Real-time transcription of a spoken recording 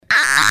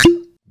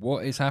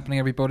What is happening,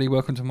 everybody?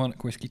 Welcome to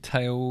Monarch Whiskey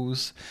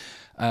Tales.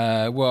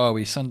 Where are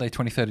we? Sunday,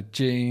 23rd of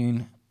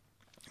June,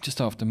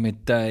 just after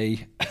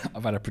midday.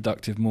 I've had a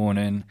productive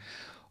morning.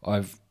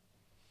 I've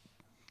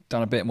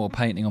done a bit more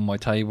painting on my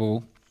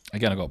table.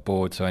 Again, I got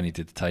bored, so I only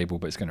did the table,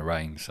 but it's going to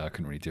rain, so I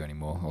couldn't really do any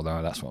more,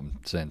 although that's what I'm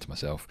saying to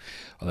myself,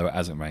 although it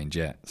hasn't rained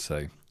yet,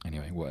 so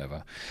anyway,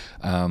 whatever.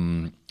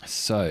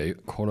 So,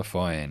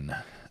 qualifying,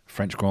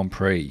 French Grand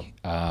Prix.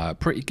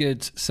 Pretty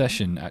good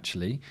session,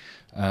 actually.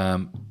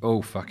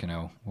 Oh, fucking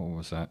hell, what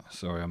was that?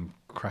 Sorry, I'm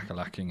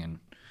crack-a-lacking and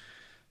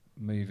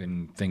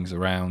moving things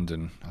around,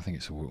 and I think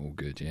it's all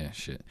good, yeah,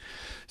 shit.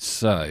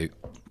 So,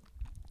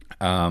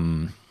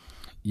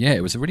 yeah,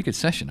 it was a really good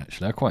session,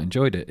 actually. I quite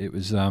enjoyed it. It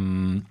was...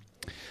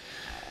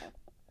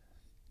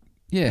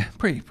 yeah,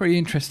 pretty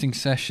interesting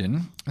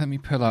session. Let me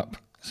pull up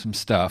some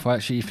stuff.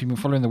 Actually, if you've been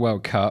following the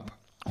World Cup,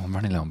 I'm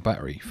running low on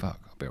battery. Fuck,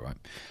 I'll be all right.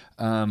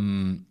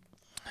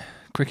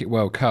 Cricket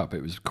World Cup,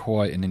 it was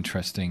quite an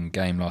interesting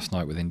game last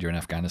night with India and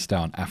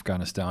Afghanistan.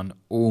 Afghanistan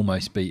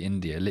almost beat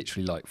India,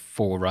 literally like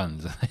 4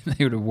 runs.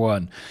 They would have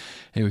won.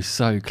 It was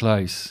so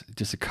close.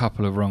 Just a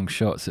couple of wrong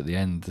shots at the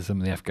end that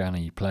some of the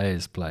Afghani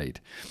players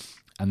played.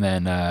 And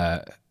then...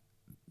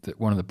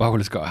 one of the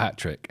bowlers got a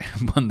hat-trick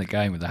and won the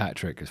game with a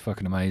hat-trick. It's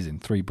fucking amazing.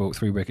 3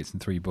 wickets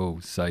and 3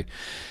 balls. So,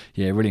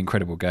 yeah, really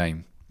incredible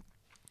game.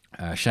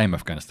 Shame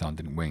Afghanistan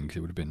didn't win, because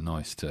it would have been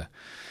nice to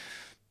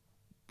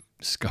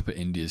scupper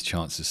India's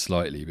chances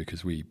slightly,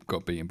 because we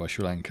got beaten by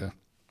Sri Lanka.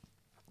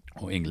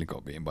 Or England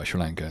got beaten by Sri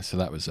Lanka. So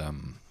that was, that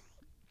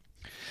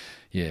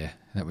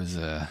was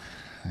a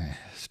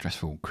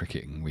stressful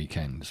cricketing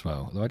weekend as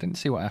well. Although I didn't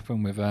see what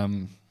happened with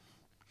the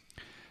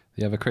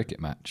other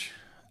cricket match.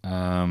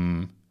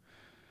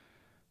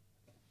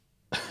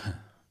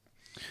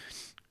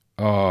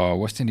 Oh,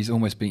 West Indies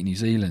almost beat New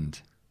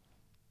Zealand.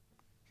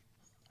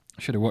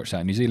 I should have watched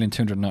that. New Zealand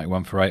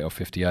 291 for 8 off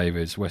 50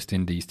 overs. West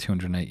Indies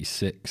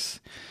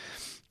 286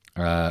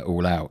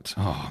 all out.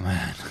 Oh,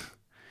 man.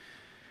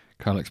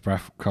 Carlos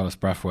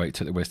Brathwaite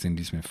took the West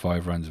Indies win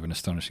 5 runs with an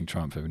astonishing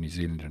triumph over New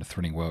Zealand in a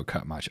thrilling World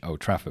Cup match. Old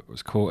Trafford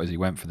was caught as he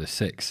went for the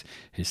 6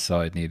 his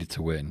side needed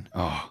to win.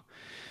 Oh,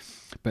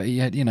 but he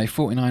had,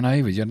 49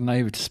 overs. You had an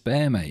over to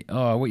spare, mate.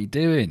 Oh, what are you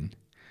doing?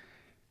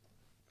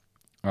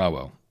 Oh,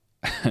 well,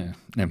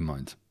 never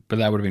mind. But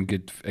that would have been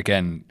good.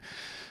 Again,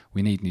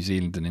 we need New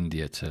Zealand and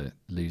India to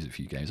lose a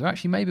few games. Or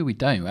actually, maybe we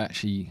don't.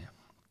 Actually,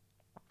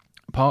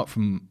 apart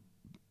from,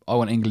 I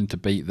want England to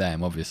beat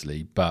them,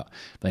 obviously, but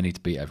they need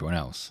to beat everyone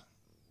else.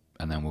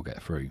 And then we'll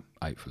get through,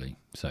 hopefully.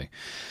 So,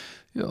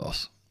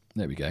 yes,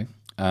 there we go.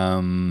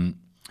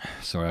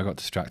 Sorry, I got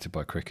distracted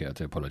by cricket. I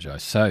do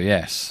apologise. So,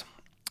 yes,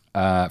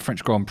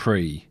 French Grand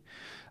Prix.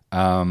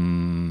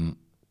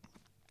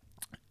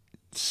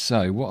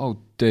 So what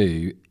I'll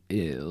do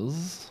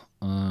is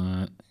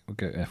we'll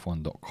go to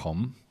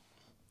f1.com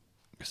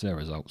because their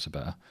results are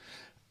better.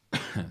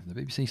 The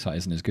BBC site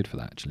isn't as good for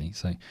that, actually.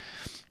 So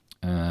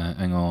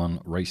hang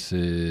on,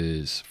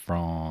 races,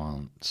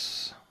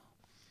 France,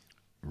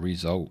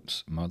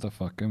 results,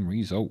 motherfucking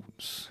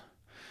results.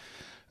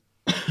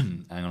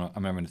 Hang on,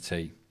 I'm having a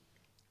tea.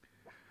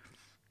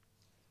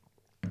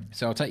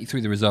 So I'll take you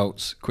through the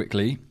results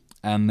quickly,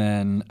 and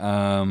then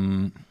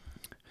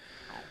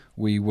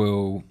we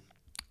will...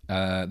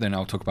 then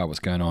I'll talk about what's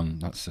going on.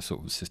 That's the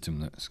sort of system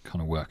that's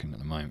kind of working at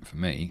the moment for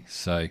me.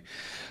 So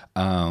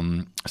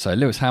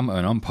Lewis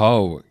Hamilton on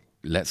pole.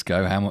 Let's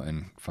go,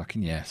 Hamilton.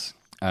 Fucking yes.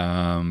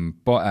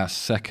 Bottas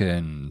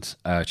second.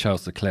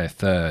 Charles Leclerc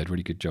third.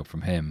 Really good job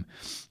from him.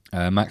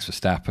 Max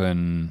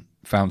Verstappen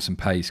found some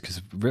pace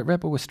because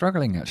Red Bull was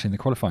struggling actually in the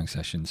qualifying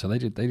session. So they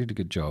did a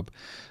good job.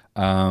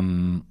 So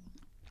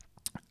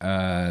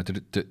Max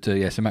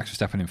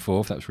Verstappen in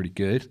fourth. That was really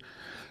good.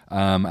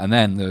 And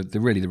then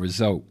the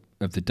result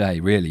of the day,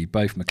 really,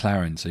 both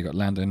McLaren. So you got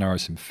Lando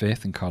Norris in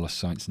 5th and Carlos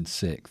Sainz in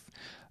 6th.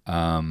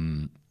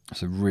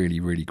 So really,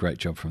 really great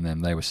job from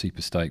them. They were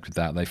super stoked with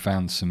that. They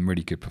found some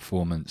really good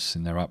performance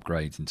in their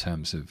upgrades in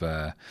terms of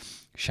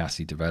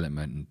chassis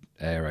development and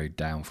aero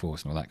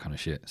downforce and all that kind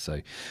of shit.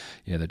 So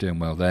yeah, they're doing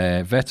well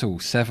there. Vettel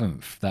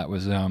 7th. That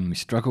was he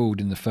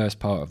struggled in the first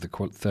part of the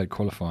third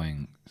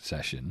qualifying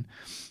session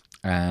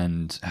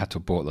and had to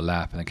abort the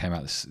lap, and then came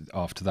out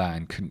after that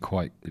and couldn't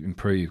quite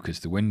improve because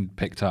the wind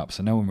picked up,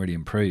 so no one really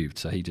improved,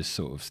 so he just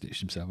sort of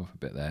stitched himself up a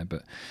bit there.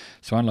 But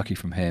so unlucky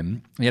from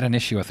him. He had an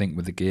issue, I think,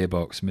 with the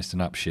gearbox, missed an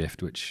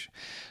upshift, which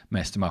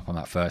messed him up on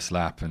that first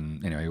lap,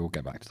 and anyway, we'll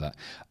get back to that.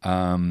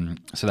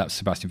 So that was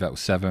Sebastian Vettel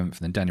 7th, and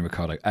then Daniel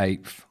Ricciardo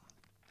 8th,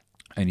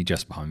 only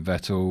just behind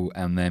Vettel,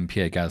 and then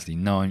Pierre Gasly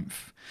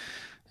 9th.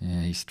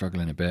 Yeah, he's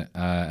struggling a bit.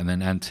 And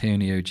then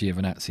Antonio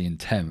Giovinazzi in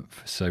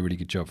 10th, so really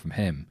good job from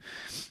him.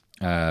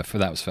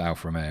 That was for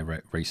Alfa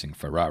Romeo Racing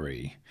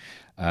Ferrari.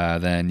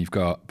 Then you've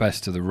got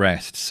best of the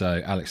rest.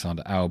 So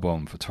Alexander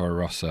Albon for Toro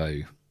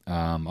Rosso.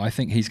 I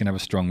think he's going to have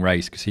a strong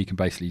race because he can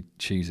basically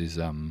choose his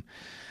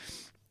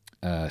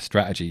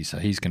strategy. So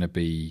he's going to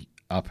be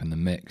up in the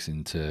mix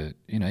into,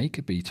 he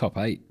could be top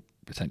 8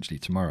 potentially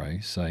tomorrow.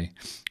 So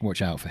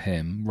watch out for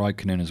him.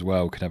 Raikkonen as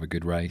well could have a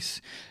good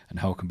race, and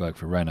Hulkenberg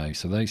for Renault.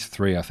 So those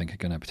three, I think, are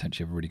going to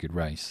potentially have a really good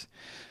race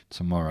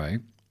tomorrow.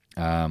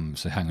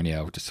 So hang on,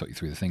 I'll just talk you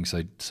through the things.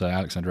 So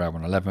Alexander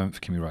Albon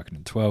 11th, Kimi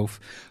Raikkonen 12th,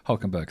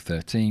 Hulkenberg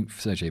 13th,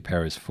 Sergio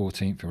Perez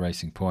 14th for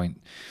Racing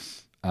Point.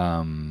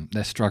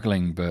 They're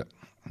struggling, but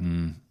I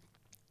don't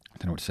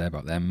know what to say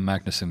about them.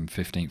 Magnussen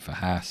 15th for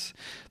Haas.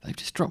 They've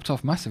just dropped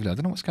off massively. I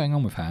don't know what's going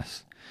on with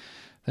Haas.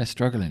 They're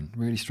struggling,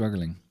 really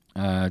struggling.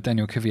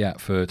 Daniel Kvyat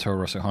for Toro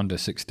Rosso Honda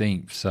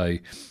 16th, so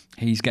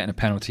he's getting a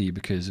penalty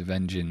because of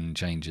engine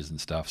changes and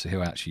stuff, so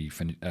he'll actually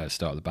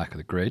start at the back of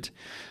the grid.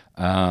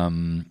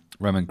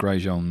 Romain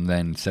Grosjean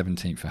then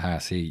 17th for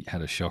Haas. He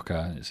had a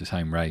shocker. It's his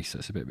home race.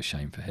 That's a bit of a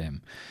shame for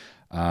him.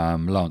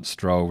 Lance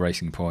Stroll,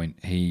 Racing Point.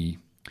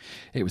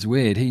 It was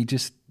weird. He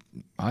just,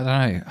 I don't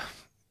know,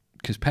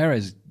 because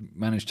Perez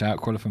managed to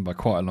out-qualify him by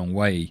quite a long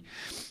way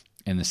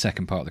in the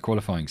second part of the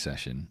qualifying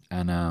session,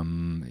 and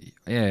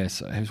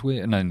so it was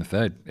weird. No, in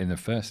the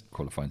first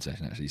qualifying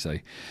session actually. So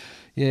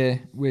yeah,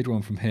 weird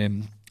one from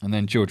him. And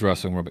then George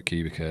Russell and Robert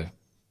Kubica,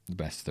 the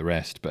best of the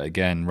rest. But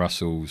again,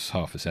 Russell's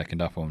half a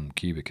second up on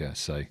Kubica.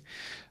 So,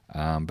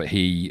 but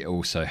he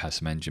also has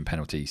some engine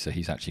penalties, so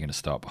he's actually going to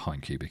start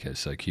behind Kubica.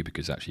 So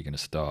Kubica's actually going to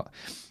start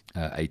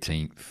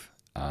 18th,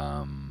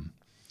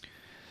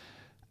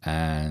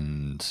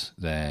 and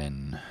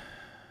then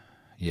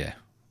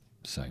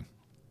so.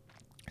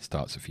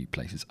 Starts a few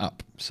places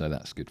up, so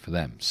that's good for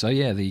them. So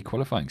yeah, the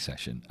qualifying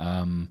session.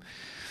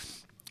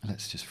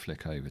 Let's just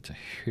flick over to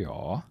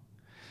here.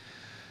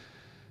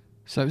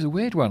 So it was a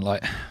weird one.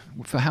 Like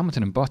for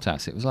Hamilton and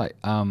Bottas, it was like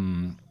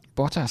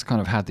Bottas kind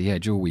of had the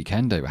edge all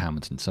weekend over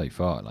Hamilton so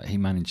far. Like he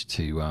managed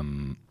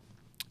to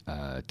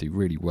do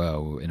really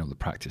well in all the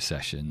practice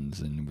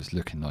sessions and was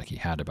looking like he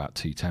had about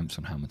 2 tenths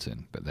on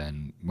Hamilton. But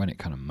then when it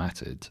kind of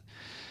mattered,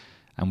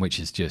 and which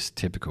is just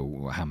typical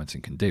what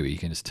Hamilton can do. He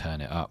can just turn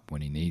it up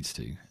when he needs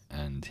to,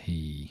 and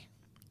he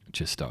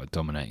just started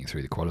dominating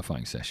through the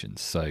qualifying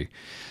sessions. So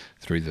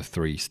through the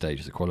 3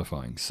 stages of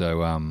qualifying. So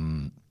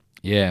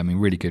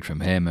really good from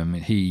him. I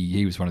mean,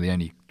 he was one of the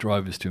only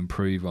drivers to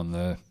improve on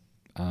the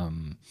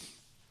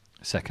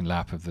second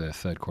lap of the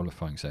 3rd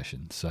qualifying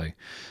session. So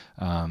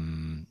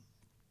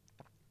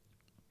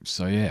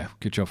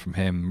good job from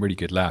him. Really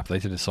good lap. They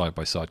did a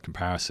side-by-side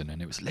comparison,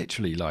 and it was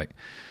literally like,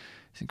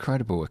 it's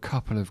incredible. A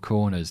couple of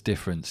corners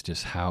difference,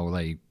 just how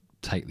they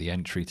take the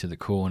entry to the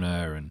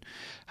corner and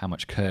how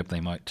much curb they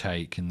might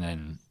take, and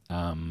then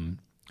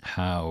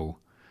how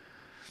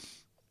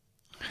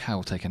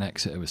will take an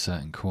exit of a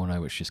certain corner,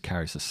 which just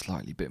carries a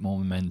slightly bit more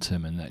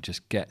momentum, and that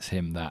just gets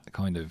him that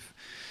kind of,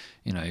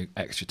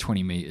 extra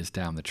 20 metres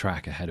down the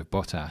track ahead of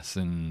Bottas.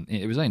 And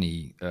it was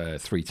only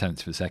 3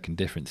 tenths of a second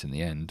difference in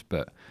the end,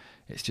 but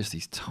it's just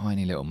these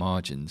tiny little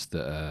margins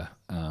that are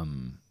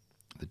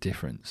the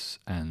difference.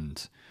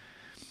 And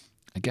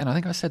again, I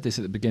think I said this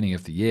at the beginning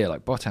of the year,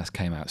 like Bottas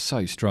came out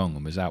so strong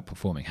and was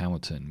outperforming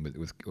Hamilton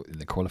with in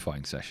the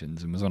qualifying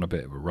sessions and was on a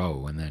bit of a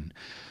roll, and then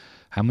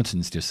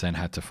Hamilton's just then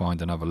had to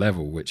find another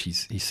level, which he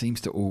seems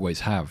to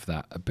always have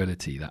that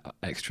ability, that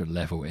extra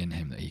level in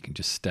him, that he can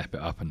just step it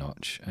up a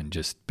notch and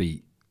just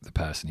beat the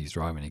person he's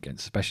driving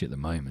against, especially at the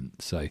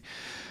moment. So it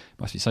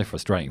must be so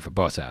frustrating for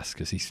Bottas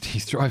because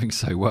he's driving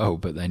so well,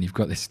 but then you've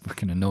got this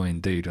fucking annoying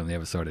dude on the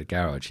other side of the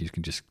garage who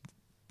can just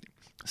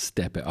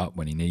step it up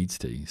when he needs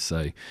to.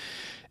 So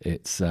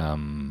it's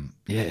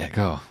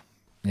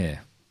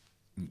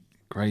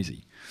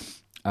crazy.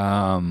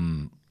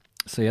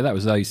 So yeah, that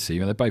was those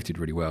 2. They both did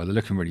really well. They're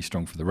looking really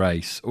strong for the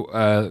race.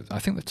 I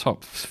think the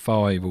top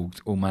 5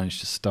 all managed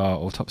to start,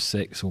 or top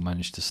 6 all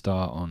managed to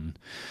start on.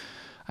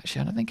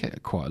 Actually, I don't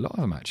think quite a lot of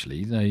them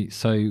actually.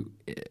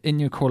 In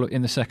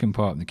the second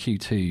part, in the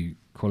Q2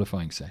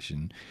 qualifying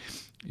session,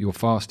 your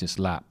fastest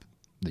lap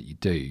that you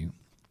do,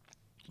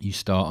 you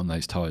start on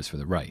those tyres for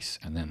the race,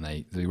 and then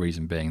the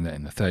reason being that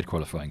in the 3rd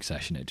qualifying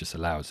session, it just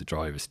allows the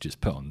drivers to just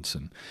put on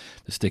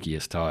the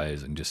stickiest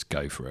tyres and just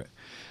go for it.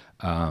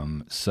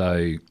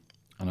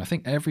 And I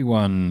think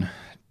everyone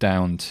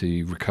down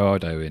to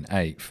Ricciardo in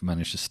 8th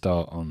managed to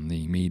start on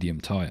the medium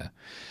tyre.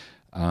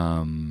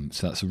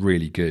 So that's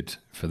really good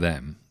for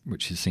them,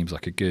 which seems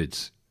like a good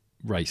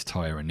race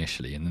tyre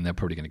initially, and then they're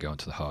probably going to go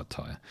onto the hard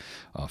tyre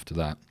after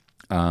that.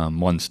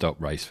 1-stop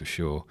race for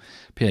sure.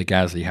 Pierre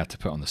Gasly had to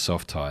put on the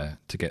soft tyre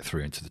to get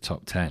through into the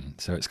top 10.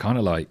 So it's kind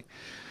of like,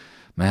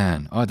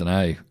 man, I don't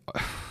know.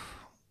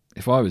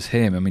 If I was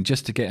him, I mean,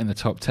 just to get in the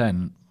top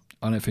 10,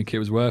 I don't think it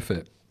was worth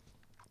it.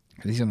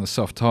 He's on the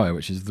soft tyre,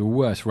 which is the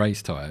worst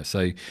race tyre.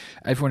 So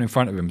everyone in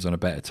front of him is on a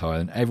better tyre,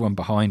 and everyone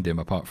behind him,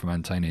 apart from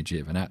Antonio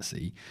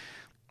Giovinazzi,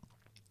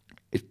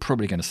 is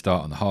probably going to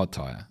start on the hard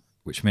tyre,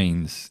 which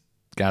means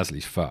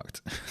Gasly's fucked.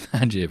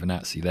 And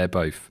Giovinazzi, they're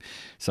both.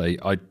 So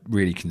I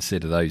really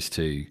consider those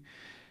 2,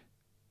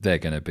 they're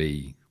going to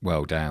be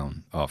well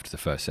down after the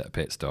first set of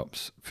pit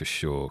stops for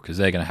sure, because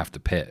they're going to have to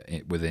pit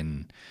it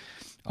within,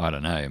 I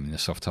don't know, I mean, the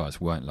soft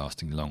tyres weren't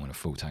lasting long on a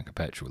full tank of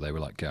petrol. They were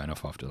like going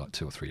off after like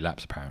 2 or 3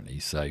 laps apparently.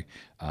 So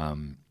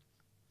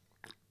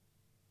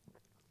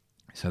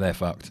they're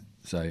fucked.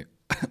 So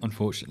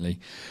unfortunately.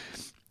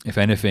 If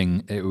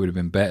anything, it would have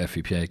been better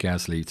for Pierre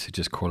Gasly to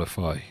just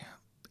qualify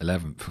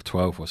 11th or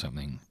 12th or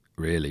something,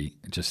 really.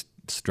 Just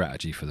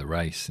strategy for the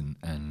race,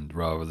 and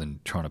rather than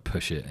trying to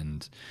push it.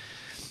 And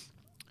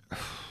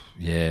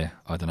yeah,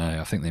 I don't know.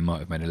 I think they might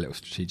have made a little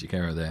strategic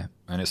error there.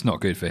 And it's not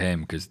good for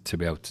him, because to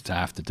be able to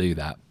have to do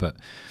that, but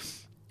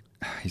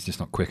he's just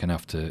not quick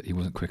enough he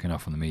wasn't quick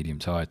enough on the medium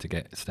tyre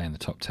to stay in the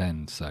top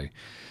 10. So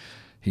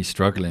he's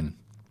struggling.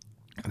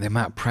 The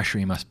amount of pressure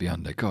he must be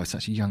under. God, it's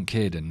such a young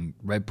kid, and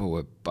Red Bull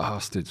are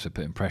bastards for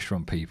putting pressure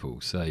on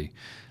people. So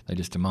they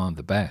just demand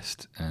the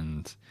best.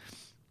 And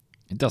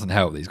it doesn't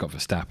help that he's got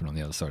Verstappen on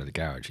the other side of the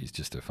garage. He's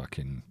just a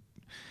fucking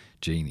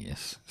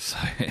genius. So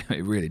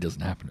it really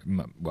doesn't help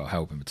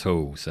him at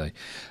all. So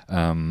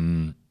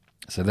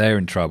so they're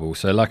in trouble.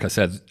 So like I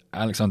said,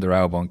 Alexander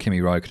Albon, Kimi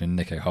Räikkönen, and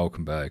Nico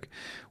Hülkenberg,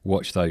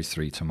 watch those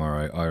three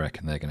tomorrow. I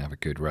reckon they're going to have a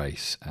good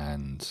race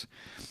and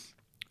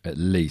at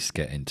least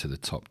get into the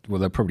top. Well,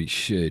 they probably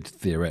should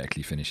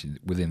theoretically finish in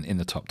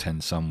the top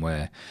 10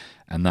 somewhere.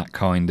 And that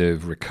kind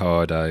of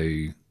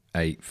Ricciardo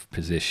 8th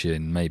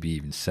position, maybe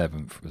even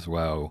 7th as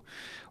well,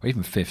 or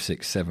even 5th,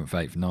 6th, 7th,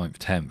 8th, 9th,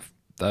 10th,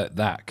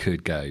 that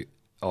could go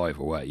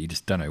either way. You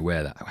just don't know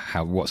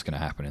what's going to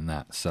happen in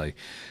that. So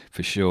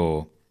for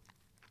sure,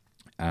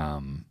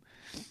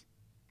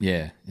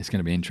 yeah, it's going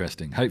to be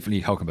interesting.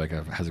 Hopefully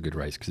Hülkenberg has a good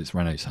race, because it's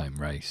Renault's home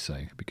race, so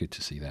it'd be good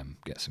to see them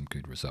get some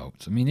good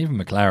results. I mean, even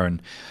McLaren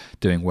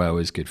doing well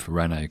is good for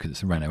Renault, because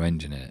it's a Renault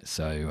engine in it.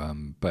 So,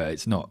 but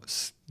it's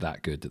not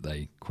that good that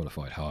they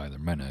qualified higher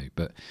than Renault.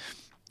 But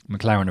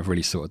McLaren have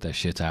really sorted their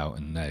shit out,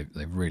 and they're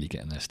really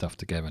getting their stuff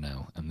together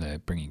now, and they're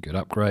bringing good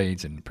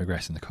upgrades and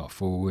progressing the car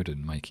forward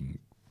and making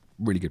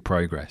really good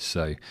progress.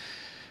 So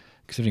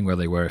considering where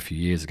they were a few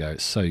years ago,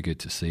 it's so good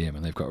to see them,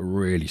 and they've got a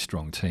really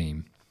strong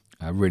team,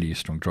 a really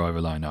strong driver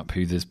lineup,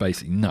 who there's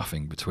basically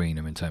nothing between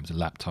them in terms of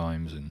lap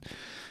times and,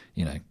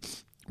 you know,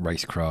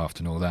 racecraft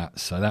and all that.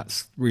 So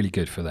that's really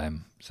good for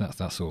them. So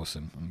that's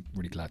awesome. I'm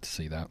really glad to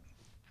see that.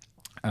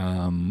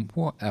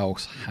 What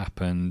else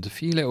happened? A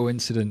few little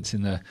incidents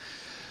in the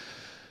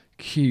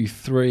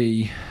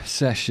Q1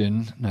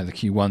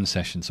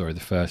 session, sorry, the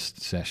first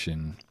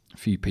session. A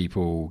few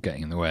people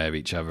getting in the way of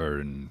each other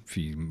and a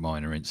few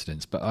minor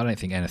incidents, but I don't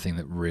think anything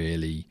that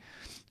really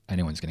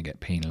anyone's going to get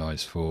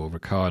penalised for.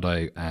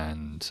 Ricciardo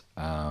and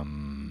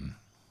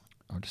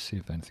I'll just see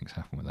if anything's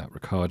happened with that.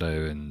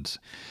 Ricciardo and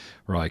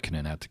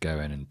Raikkonen had to go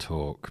in and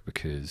talk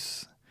to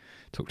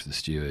the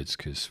stewards,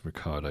 because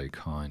Ricciardo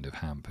kind of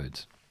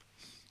hampered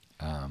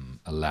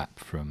a lap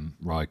from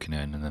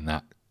Raikkonen, and then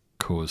that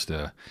caused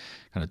a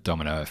kind of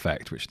domino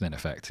effect, which then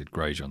affected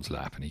Grosjean's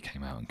lap, and he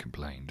came out and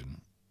complained,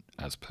 and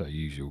as per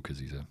usual, because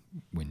he's a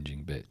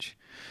whinging bitch.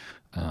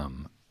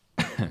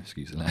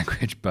 Excuse the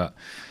language, but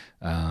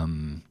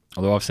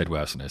although I've said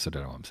worse than this, I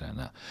don't know why I'm saying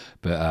that.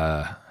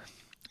 But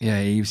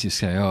yeah, he was just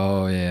saying,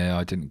 oh yeah,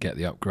 I didn't get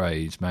the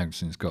upgrades,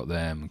 Magnussen's got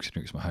them,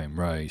 considering it's my home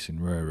race,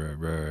 and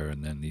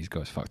and then these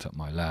guys fucked up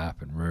my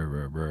lap,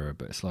 and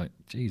but it's like,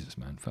 Jesus,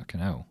 man, fucking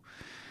hell.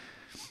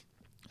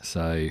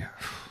 So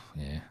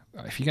yeah,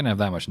 if you're going to have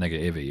that much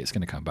negativity, it's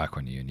going to come back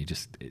on you, and you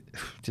just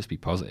be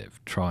positive,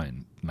 try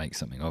and make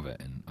something of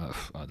it, and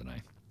I don't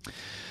know.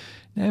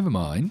 Never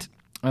mind.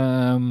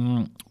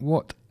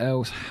 What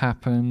else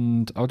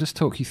happened? I'll just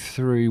talk you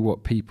through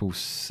what people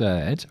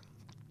said.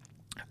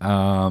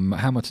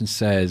 Hamilton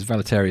says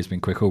Valtteri has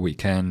been quick all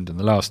weekend, and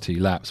the last two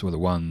laps were the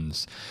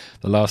ones.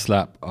 The last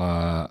lap,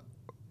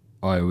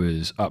 I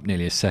was up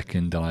nearly a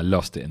second, and I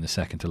lost it in the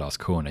second to last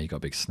corner. He got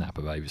a big snap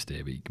of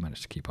oversteer, but he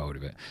managed to keep hold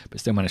of it, but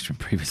still managed to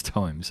improve his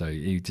time. So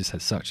he just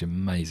had such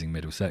amazing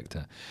middle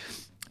sector.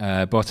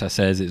 Bottas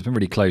says it's been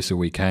really close all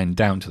weekend,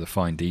 down to the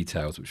fine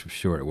details, which I'm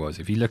sure it was.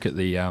 If you look at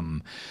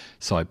the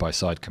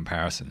side-by-side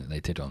comparison that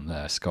they did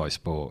on Sky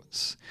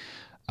Sports,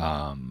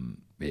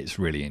 it's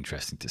really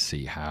interesting to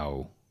see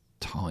how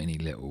tiny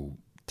little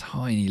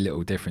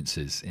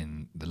differences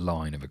in the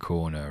line of a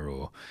corner,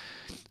 or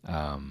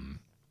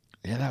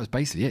yeah, that was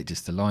basically it.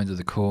 Just the lines of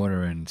the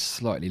corner and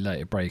slightly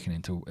later breaking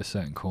into a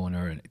certain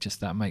corner, and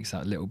that makes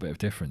that little bit of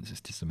difference. It's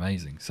just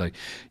amazing. So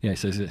yeah,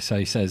 so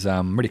he says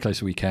really close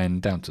to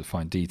weekend, down to the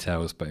fine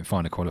details, but in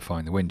final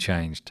qualifying the wind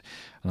changed,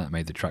 and that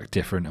made the track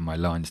different, and my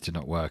lines did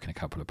not work in a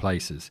couple of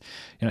places.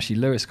 And actually,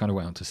 Lewis kind of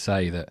went on to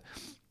say that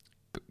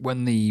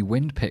when the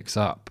wind picks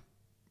up,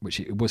 which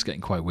it was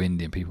getting quite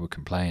windy and people were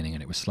complaining,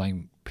 and it was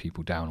slowing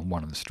people down on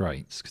one of the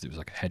straights because it was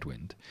like a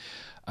headwind.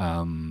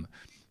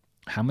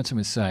 Hamilton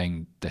was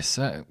saying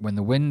when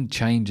the wind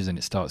changes and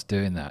it starts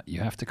doing that,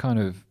 you have to kind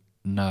of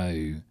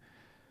know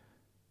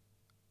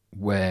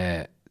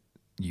where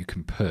you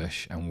can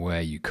push and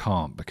where you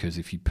can't, because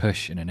if you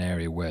push in an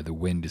area where the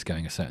wind is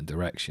going a certain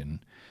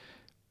direction,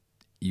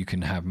 you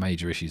can have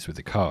major issues with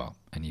the car,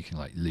 and you can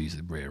like lose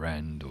the rear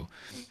end, or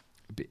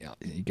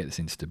you get this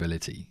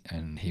instability.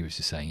 And he was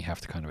just saying you have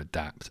to kind of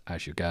adapt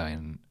as you're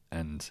going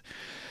and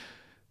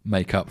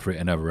make up for it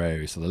in other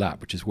areas of the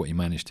lap, which is what you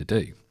managed to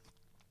do.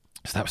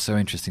 So that was so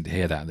interesting to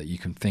hear that you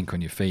can think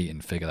on your feet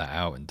and figure that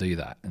out and do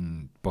that.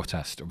 And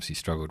Bottas obviously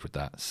struggled with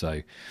that.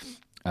 So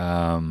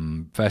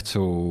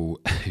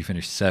Vettel, who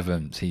finished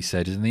seventh, he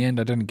said, in the end,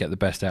 I didn't get the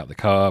best out of the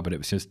car, but it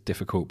was just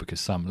difficult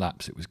because some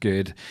laps it was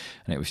good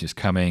and it was just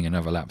coming, and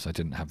other laps I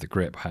didn't have the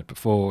grip I had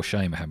before.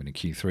 Shame I having a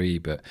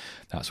Q3, but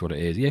that's what it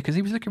is. Yeah, because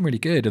he was looking really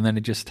good, and then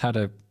he just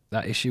had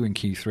that issue in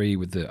Q3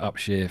 with the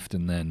upshift,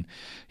 and then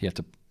he had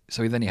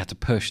to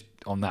push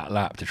on that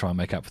lap to try and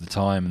make up for the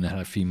time, and then had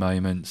a few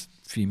moments,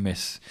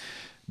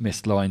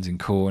 missed lines in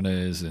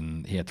corners,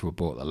 and he had to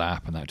abort the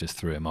lap, and that just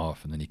threw him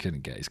off, and then he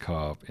couldn't get his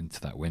car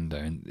into that window.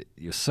 And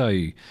you're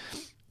so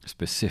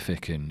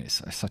specific, and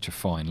it's such a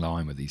fine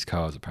line with these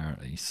cars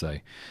apparently. So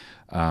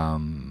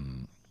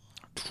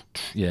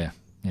yeah,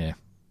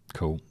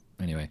 cool.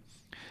 Anyway,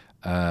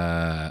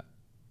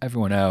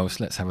 everyone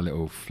else, let's have a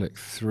little flick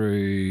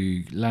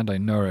through. Lando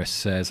Norris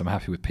says, I'm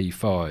happy with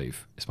P5,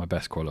 it's my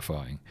best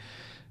qualifying.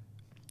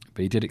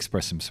 But he did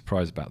express some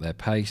surprise about their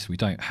pace. We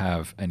don't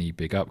have any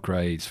big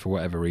upgrades. For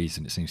whatever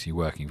reason, it seems to be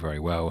working very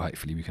well.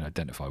 Hopefully we can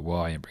identify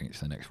why and bring it to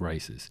the next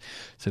races.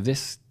 So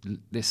this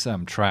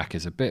track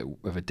is a bit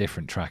of a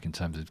different track in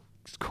terms of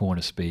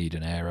corner speed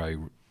and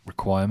aero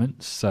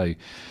requirements. So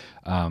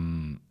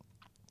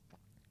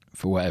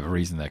for whatever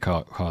reason, their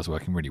car's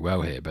working really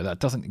well here. But that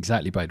doesn't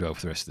exactly bode well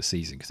for the rest of the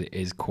season, because it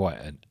is quite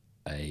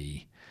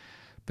a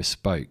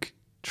bespoke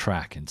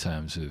track in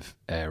terms of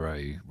aero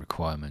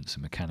requirements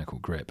and mechanical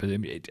grip. But I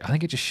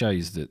think it just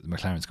shows that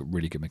McLaren's got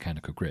really good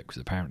mechanical grip,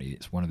 because apparently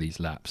it's one of these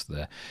laps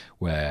there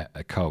where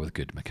a car with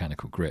good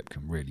mechanical grip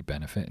can really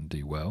benefit and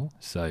do well.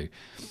 So I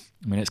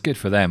mean, it's good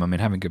for them. I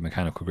mean, having good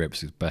mechanical grip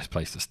is the best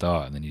place to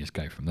start, and then you just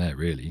go from there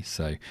really.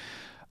 So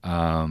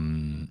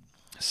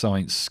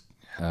Sainz,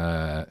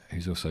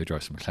 who's also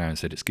drives for McLaren,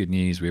 said, it's good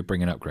news, we're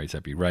bringing upgrades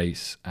every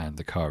race and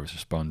the car is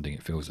responding,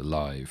 it feels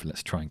alive,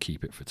 let's try and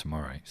keep it for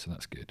tomorrow. So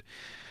that's good.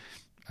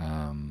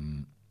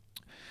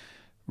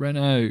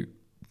 Renault,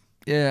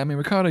 yeah, I mean,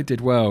 Ricciardo did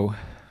well,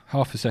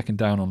 half a second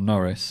down on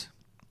Norris,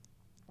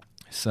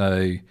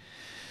 so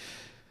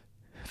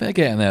they're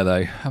getting there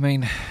though. I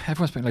mean,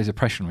 everyone's putting loads of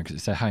pressure on them because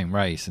it's their home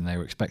race and they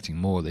were expecting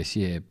more this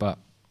year, but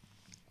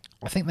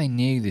I think they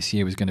knew this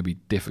year was going to be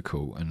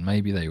difficult, and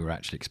maybe they were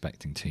actually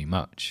expecting too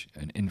much.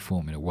 And in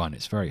Formula One,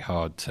 it's very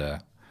hard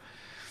to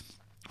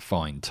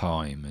find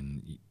time,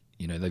 and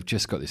they've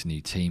just got this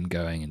new team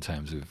going in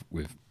terms of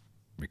with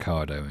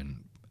Ricciardo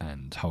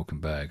and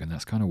Hulkenberg, and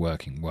that's kind of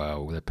working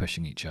well. They're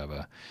pushing each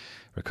other.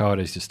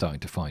 Ricciardo's just starting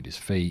to find his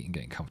feet and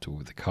getting comfortable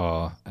with the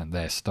car, and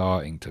they're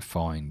starting to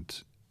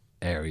find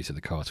areas of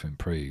the car to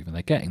improve, and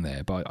they're getting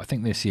there. But I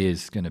think this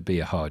year's going to be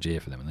a hard year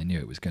for them, and they knew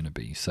it was going to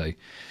be. So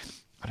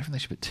I don't think they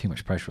should put too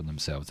much pressure on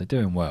themselves. They're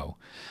doing well.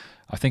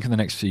 I think in the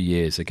next few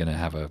years they're going to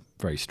have a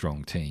very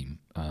strong team.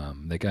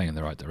 They're going in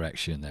the right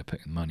direction. They're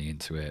putting money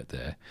into it.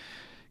 They're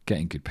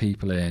getting good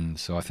people in.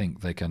 So I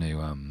think they're going to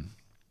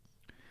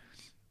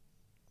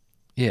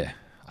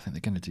I think they're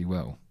going to do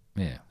well.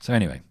 Yeah. So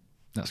anyway,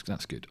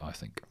 that's good, I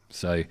think.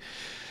 So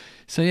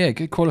yeah,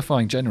 good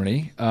qualifying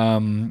generally.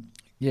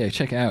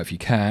 Check it out if you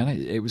can.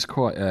 It was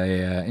quite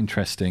a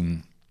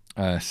interesting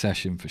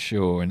session for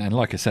sure. And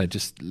like I said,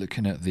 just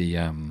looking at the,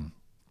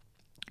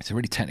 it's a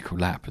really technical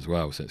lap as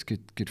well. So it's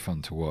good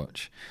fun to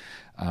watch.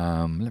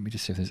 Let me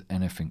just see if there's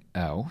anything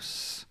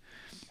else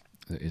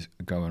that is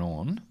going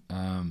on.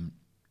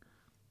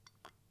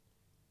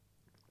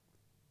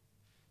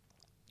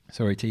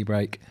 Sorry, tea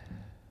break.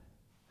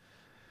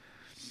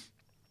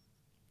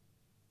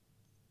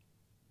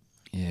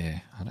 Yeah,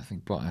 I don't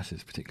think Bottas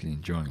is particularly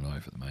enjoying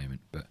life at the moment,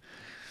 but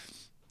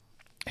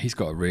he's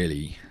got a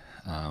really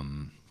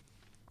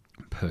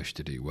push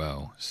to do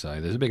well. So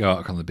there's a big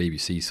article on the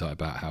BBC site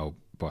about how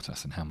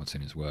Bottas and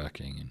Hamilton is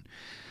working and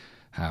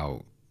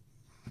how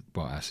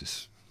Bottas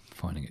is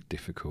finding it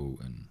difficult,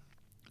 and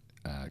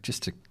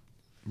just to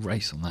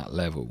race on that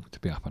level, to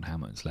be up on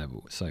Hamilton's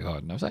level, it's so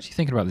hard. And I was actually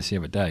thinking about this the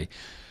other day.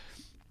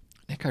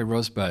 Nico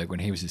Rosberg, when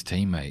he was his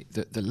teammate,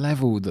 the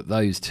level that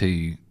those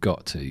two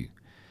got to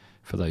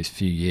for those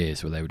few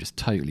years where they were just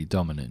totally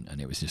dominant, and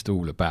it was just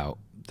all about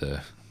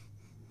the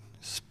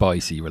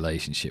spicy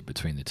relationship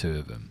between the two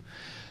of them.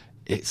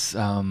 It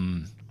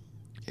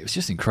was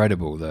just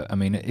incredible.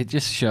 It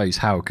just shows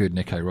how good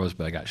Nico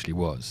Rosberg actually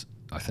was,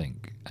 I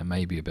think, and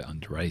maybe a bit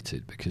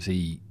underrated, because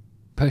he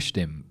pushed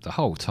him the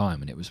whole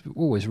time and it was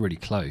always really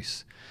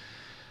close.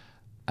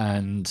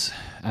 And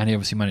he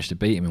obviously managed to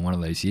beat him in one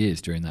of those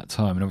years during that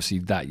time. And obviously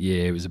that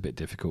year it was a bit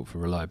difficult for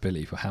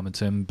reliability for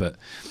Hamilton, but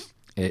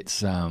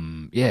it's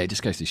it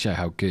just goes to show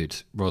how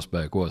good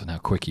Rosberg was and how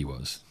quick he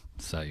was.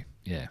 So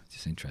yeah,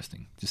 just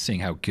interesting, just seeing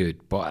how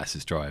good Bottas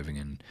is driving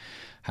and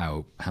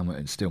how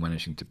Hamilton's still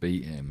managing to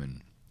beat him.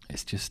 And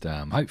it's just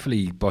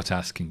hopefully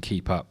Bottas can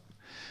keep up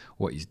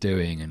what he's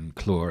doing and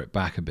claw it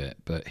back a bit,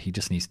 but he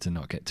just needs to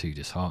not get too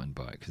disheartened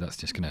by it, because that's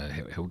just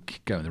he'll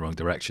go in the wrong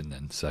direction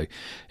then. So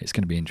it's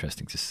going to be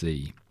interesting to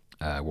see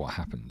what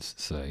happens.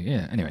 So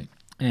yeah, anyway,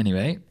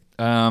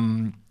 I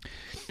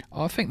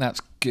think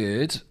that's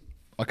good.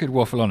 I could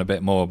waffle on a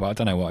bit more, but I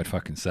don't know what I'd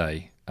fucking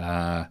say.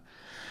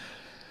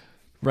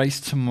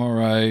 Race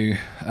tomorrow,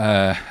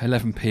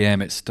 11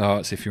 p.m. it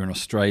starts if you're in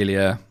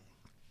Australia.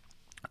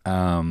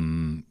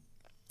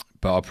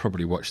 but I'll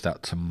probably watch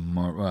that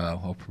tomorrow.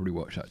 Well, I'll probably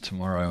watch that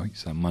tomorrow.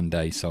 It's on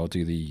Monday, so I'll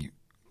do the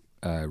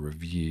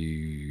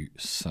review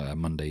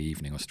Monday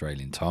evening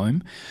Australian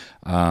time.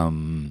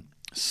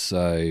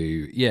 So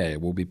yeah,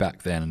 we'll be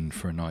back then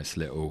for a nice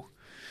little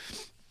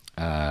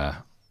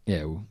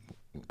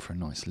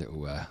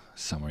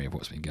summary of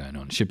what's been going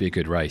on. Should be a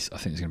good race. I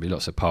think there's going to be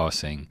lots of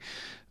passing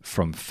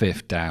from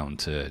 5th down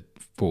to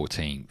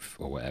 14th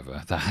or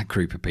whatever. That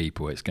group of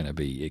people, it's going to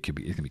be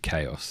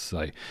chaos.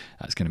 So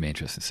that's going to be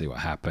interesting to see what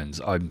happens.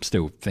 I'm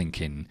still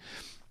thinking,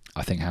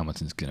 I think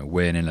Hamilton's going to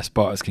win unless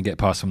Bottas can get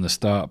past from the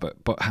start,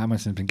 but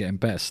Hamilton's been getting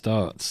better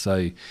starts,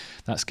 so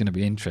that's going to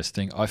be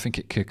interesting. I think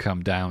it could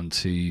come down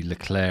to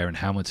Leclerc and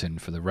Hamilton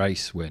for the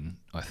race win,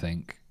 I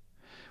think,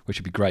 which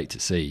would be great to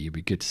see. It'd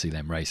be good to see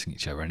them racing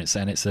each other, and it's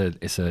a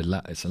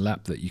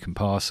lap that you can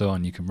pass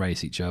on, you can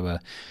race each other.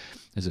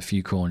 There's a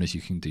few corners you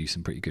can do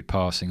some pretty good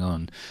passing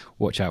on.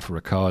 Watch out for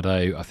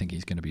Ricciardo. I think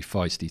he's going to be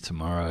feisty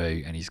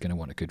tomorrow, and he's going to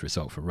want a good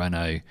result for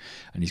Renault,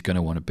 and he's going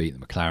to want to beat the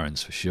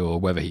McLarens for sure.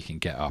 Whether he can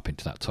get up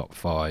into that top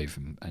 5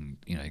 and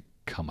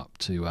come up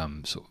to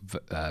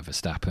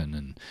Verstappen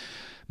and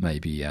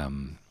maybe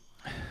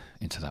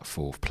into that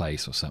 4th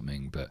place or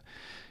something. But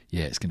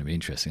yeah, it's going to be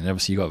interesting. And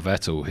obviously you got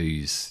Vettel,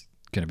 who's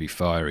going to be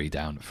fiery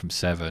down from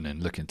 7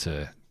 and looking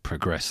to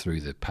progress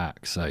through the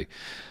pack. So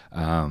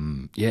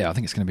yeah, I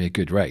think it's going to be a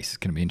good race. It's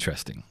going to be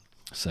interesting.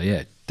 So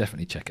yeah,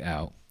 definitely check it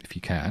out if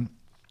you can.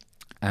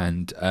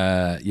 And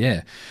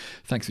yeah,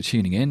 thanks for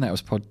tuning in. That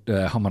was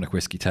Harmonic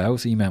Whiskey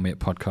Tales. Email me at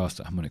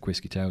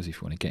podcast@harmonicwhiskeytales if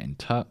you want to get in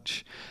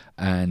touch.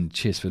 And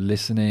cheers for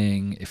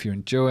listening. If you're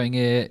enjoying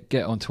it,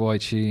 get onto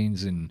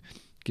iTunes and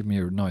give me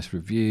a nice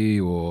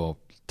review or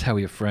tell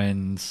your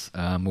friends.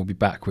 We'll be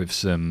back with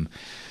some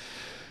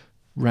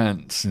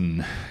rants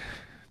and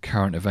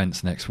current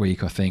events next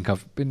week. I think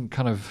I've been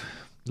the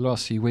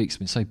last few weeks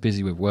been so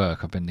busy with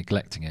work, I've been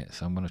neglecting it,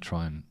 so I'm going to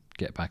try and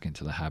get back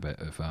into the habit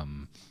of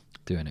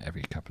doing it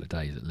every couple of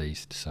days at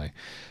least. So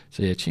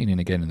yeah, tune in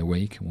again in the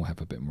week and we'll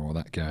have a bit more of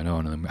that going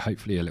on, and then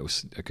hopefully a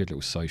good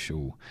little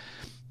social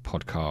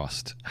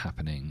podcast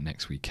happening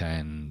next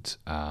weekend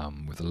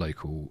with a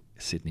local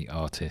Sydney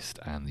artist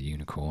and the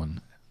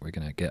Unicorn. We're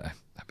going to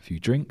have a few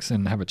drinks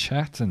and have a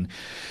chat, and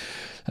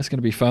that's going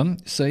to be fun.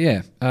 So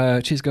yeah,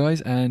 cheers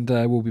guys, and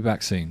we'll be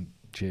back soon.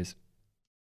 Cheers.